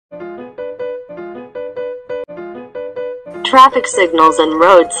Traffic signals and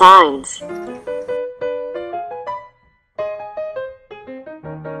road signs.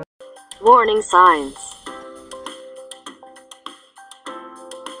 Warning signs.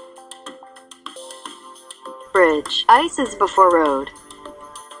 Bridge. Ice is before road.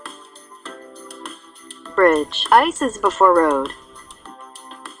 Bridge. Ice is before road.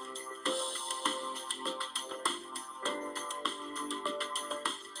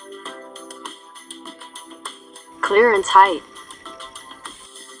 Clearance height.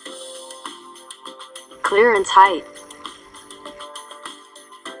 Clearance height.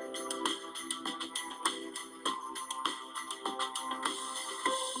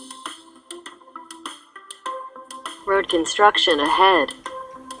 Road construction ahead.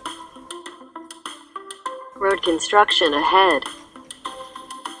 Road construction ahead.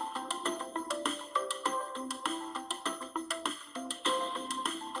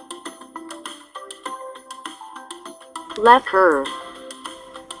 Left curve.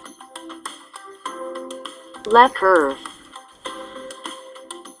 Left curve.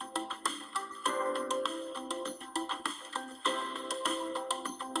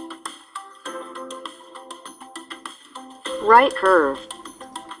 Right curve.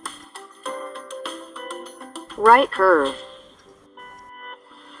 Right curve.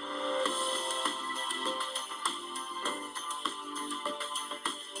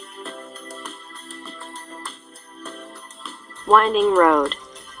 Winding road.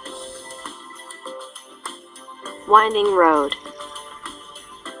 Winding road.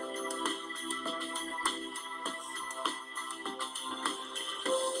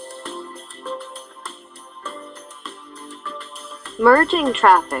 Merging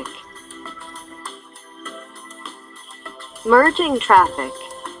traffic. Merging traffic.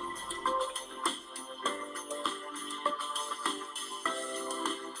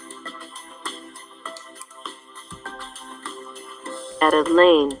 Added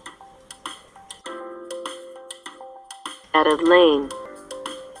lane. Added lane.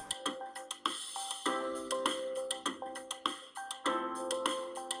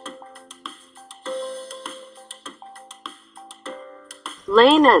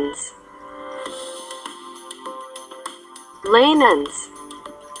 Lane ends. Lane ends.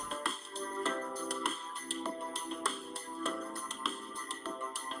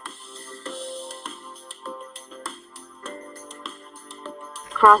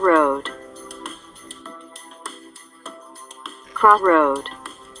 Crossroad. Crossroad.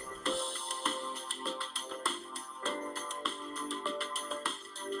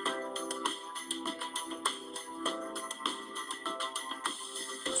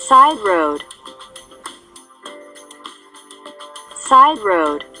 Side road. Side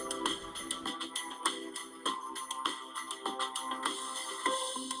road.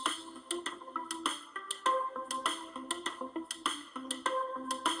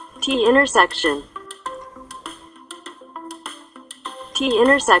 T intersection. T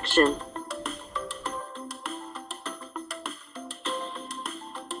intersection.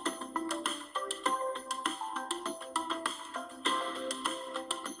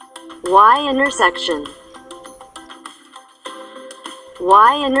 Y intersection.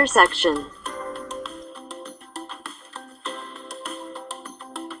 Y intersection.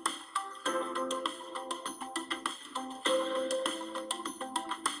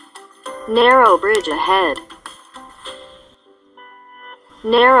 Narrow bridge ahead.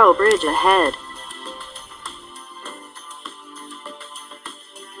 Narrow bridge ahead.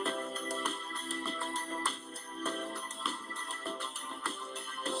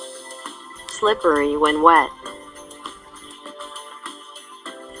 Slippery when wet.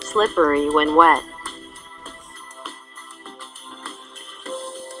 Slippery when wet.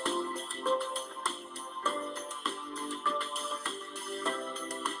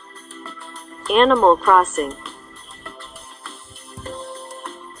 Animal crossing.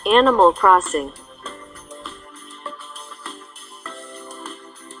 Animal crossing.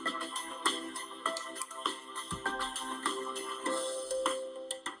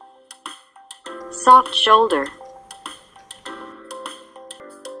 Soft shoulder.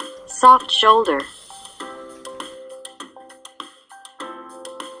 Soft shoulder.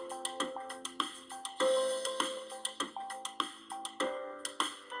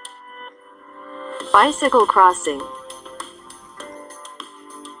 Bicycle crossing.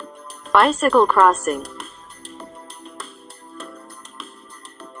 Bicycle crossing.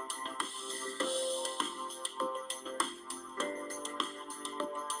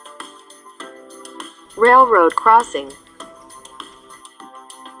 Railroad crossing.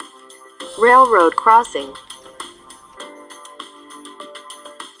 Railroad crossing.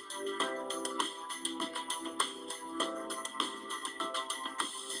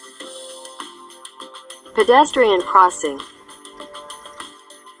 pedestrian crossing,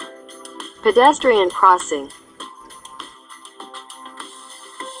 pedestrian crossing,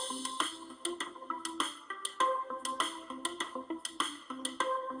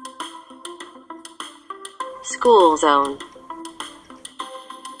 school zone,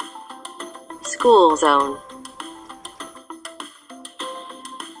 school zone,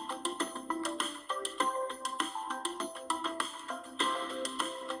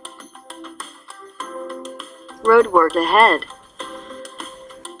 roadwork ahead,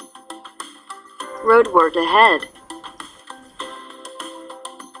 roadwork ahead,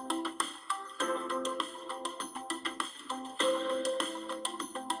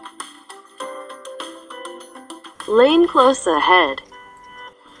 lane close ahead,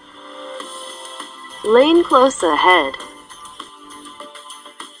 lane close ahead,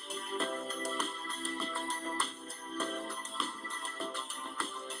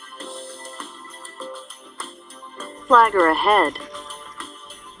 flagger ahead,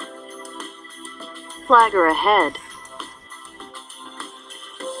 flagger ahead,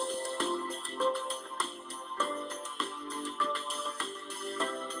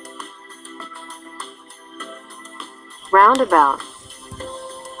 roundabout,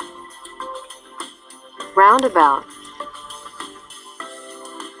 roundabout,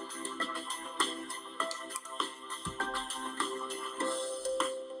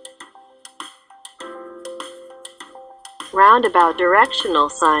 roundabout directional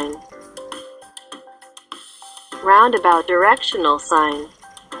sign, roundabout directional sign,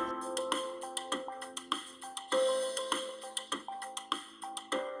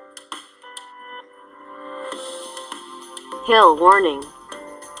 hill warning,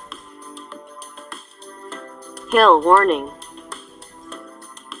 hill warning,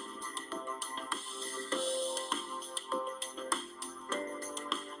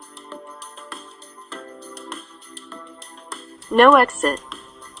 no exit,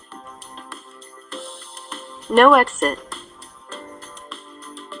 no exit,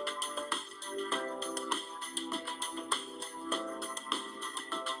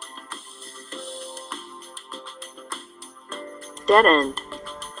 dead end,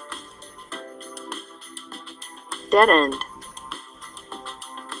 dead end,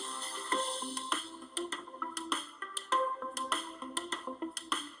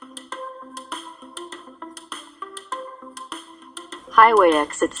 highway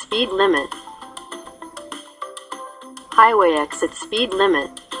exit speed limit, highway exit speed limit,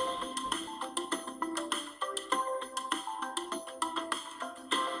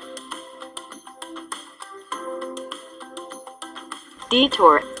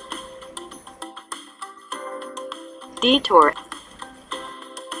 detour, detour,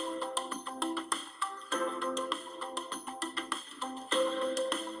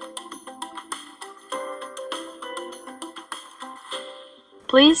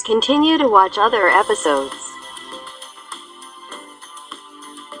 please continue to watch other episodes.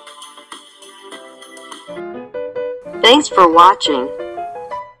 Thanks for watching.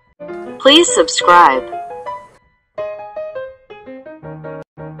 Please subscribe.